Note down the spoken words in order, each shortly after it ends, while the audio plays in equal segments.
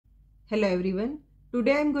Hello everyone.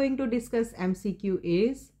 Today I am going to discuss MCQ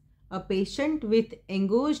is a patient with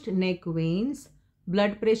engorged neck veins,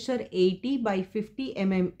 blood pressure 80 by 50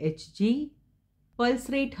 mmHg, pulse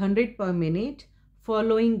rate 100 per minute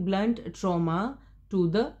following blunt trauma to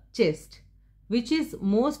the chest. Which is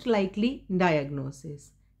most likely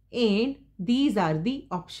diagnosis? And these are the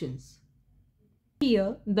options.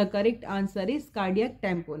 Here the correct answer is cardiac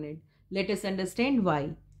tamponade. Let us understand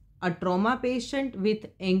why. A trauma patient with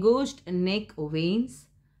engorged neck veins,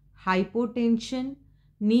 hypotension,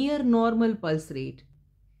 near normal pulse rate,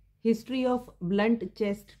 history of blunt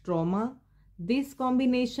chest trauma. This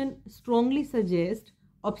combination strongly suggests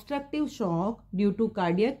obstructive shock due to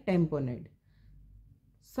cardiac tamponade.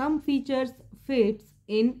 Some features fits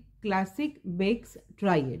in classic Beck's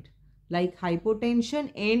triad like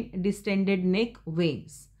hypotension and distended neck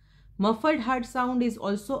veins. Muffled heart sound is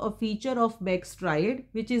also a feature of Beck's triad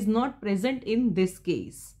which is not present in this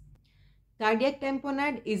case. Cardiac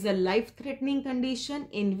tamponade is a life-threatening condition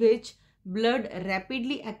in which blood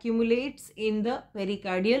rapidly accumulates in the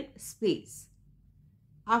pericardial space.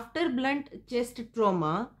 After blunt chest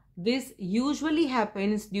trauma, this usually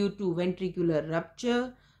happens due to ventricular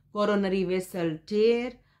rupture, coronary vessel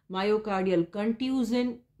tear, myocardial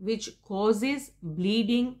contusion which causes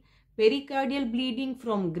bleeding, pericardial bleeding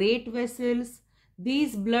from great vessels.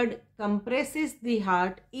 This blood compresses the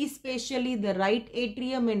heart, especially the right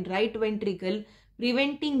atrium and right ventricle,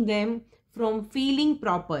 preventing them from feeling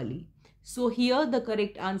properly. So here the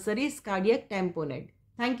correct answer is cardiac tamponade.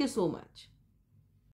 Thank you so much.